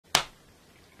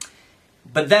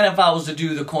But then if I was to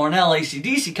do the Cornell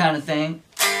AC/DC kind of thing,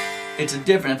 it's a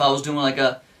different. If I was doing like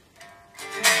a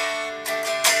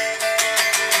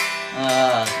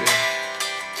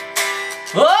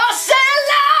oh, say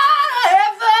Lord,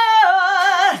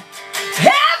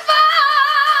 heaven,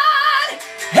 heaven,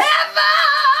 heaven,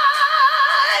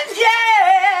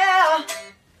 yeah.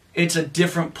 It's a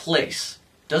different place.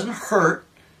 Doesn't hurt.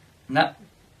 I'm not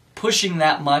pushing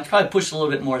that much. Probably push a little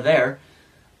bit more there.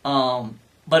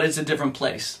 But it's a different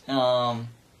place.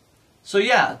 So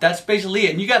yeah, that's basically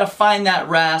it. And you got to find that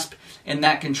rasp and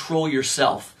that control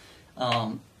yourself.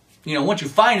 You know, once you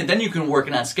find it, then you can work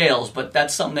it on scales. But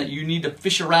that's something that you need to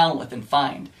fish around with and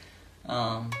find.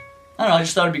 I don't know. I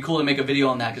just thought it'd be cool to make a video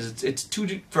on that because it's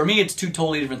two. For me, it's two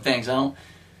totally different things. I don't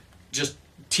just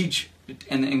teach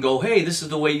and go, hey, this is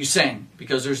the way you sing,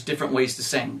 because there's different ways to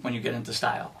sing when you get into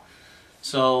style.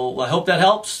 So I hope that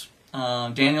helps.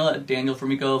 Daniel at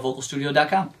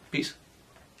DanielFormicoVocalStudio.com. Peace.